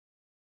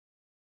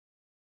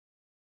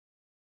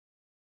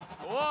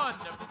one,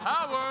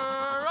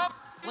 power up!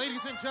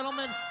 Ladies and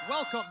gentlemen,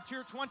 welcome to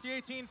your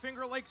 2018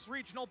 Finger Lakes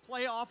Regional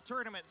Playoff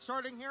Tournament.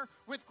 Starting here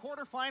with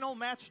quarterfinal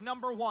match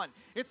number 1.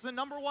 It's the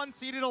number 1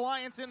 seeded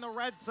alliance in the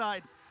red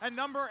side, and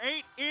number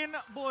 8 in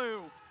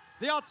blue,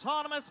 the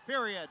autonomous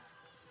period.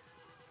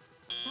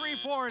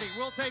 340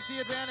 will take the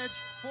advantage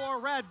for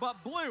red,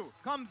 but blue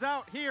comes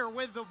out here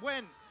with the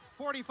win,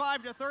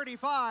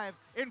 45-35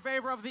 in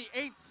favor of the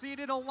 8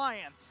 seeded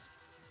alliance.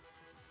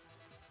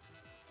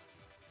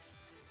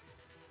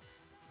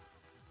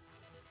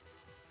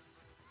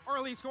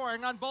 Early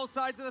scoring on both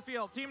sides of the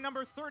field. Team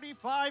number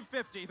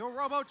 3550, the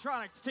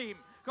Robotics team,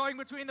 going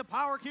between the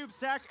Power Cube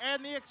stack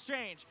and the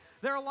Exchange.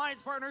 Their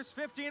alliance partners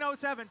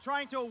 1507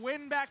 trying to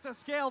win back the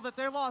scale that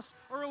they lost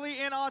early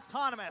in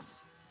Autonomous.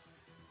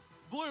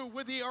 Blue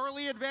with the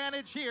early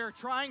advantage here,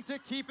 trying to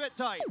keep it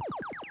tight.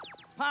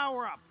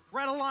 Power up.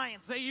 Red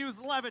Alliance, they use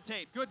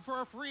Levitate. Good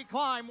for a free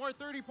climb, worth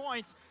 30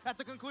 points at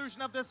the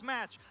conclusion of this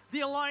match.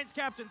 The Alliance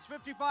captains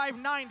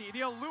 5590,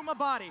 the Illuma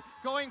Body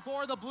going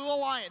for the Blue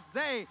Alliance.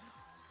 They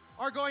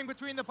are going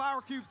between the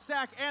Power Cube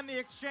stack and the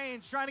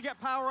Exchange, trying to get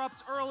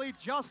power-ups early,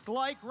 just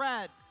like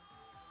red.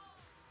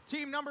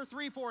 Team number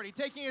 340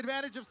 taking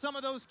advantage of some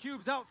of those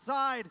cubes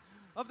outside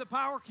of the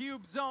Power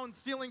Cube zone,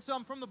 stealing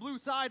some from the blue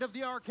side of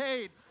the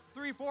arcade.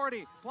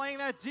 340 playing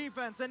that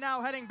defense and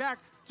now heading back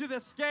to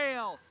the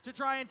scale to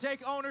try and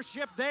take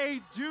ownership.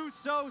 They do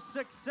so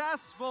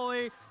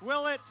successfully.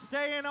 Will it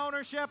stay in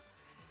ownership?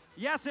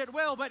 Yes, it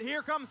will, but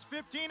here comes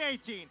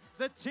 1518,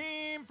 the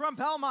team from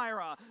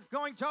Palmyra,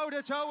 going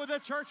toe-to-toe with the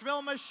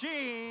Churchville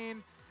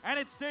Machine, and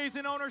it stays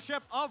in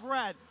ownership of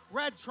red.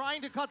 Red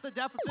trying to cut the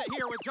deficit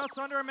here with just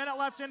under a minute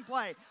left in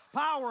play.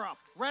 Power up,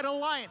 Red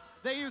Alliance.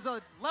 They use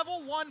a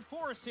level 1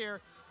 force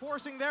here,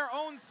 forcing their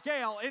own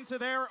scale into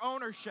their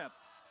ownership.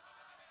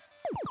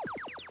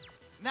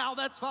 Now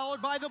that's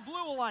followed by the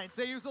Blue Alliance.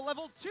 They use a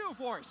level 2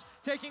 force,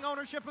 taking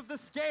ownership of the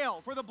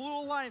scale for the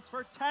Blue Alliance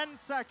for 10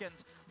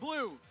 seconds.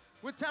 Blue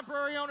with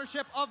temporary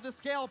ownership of the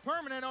scale,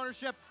 permanent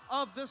ownership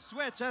of the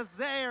switch as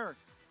their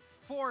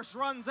force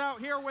runs out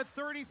here with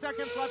 30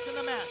 seconds left in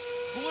the match.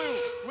 Blue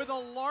with a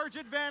large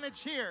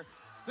advantage here.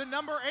 The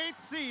number 8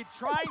 seed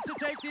trying to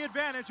take the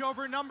advantage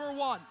over number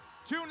 1.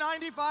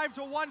 295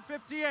 to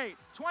 158.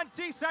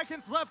 20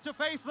 seconds left to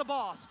face the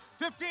boss.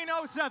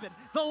 1507,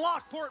 the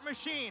Lockport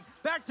Machine,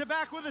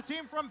 back-to-back with a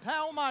team from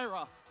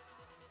Palmyra,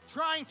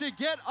 trying to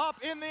get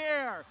up in the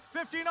air.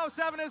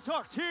 1507 is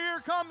hooked. Here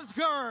comes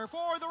Gurr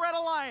for the Red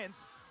Alliance.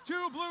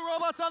 2 blue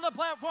robots on the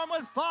platform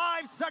with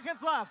 5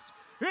 seconds left.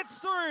 It's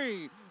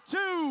 3,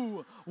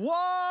 2,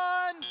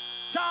 1,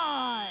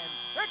 time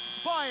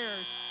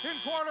expires in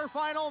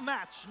quarterfinal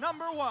match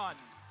number 1.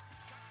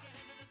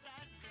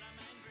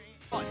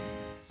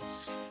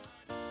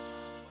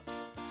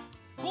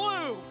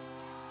 Blue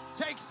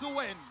takes the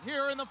win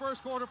here in the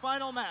first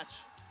quarterfinal match.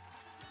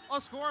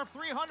 A score of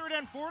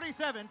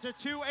 347 to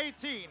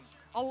 218.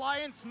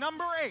 Alliance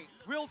number 8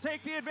 will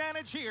take the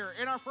advantage here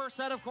in our first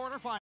set of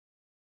quarterfinals.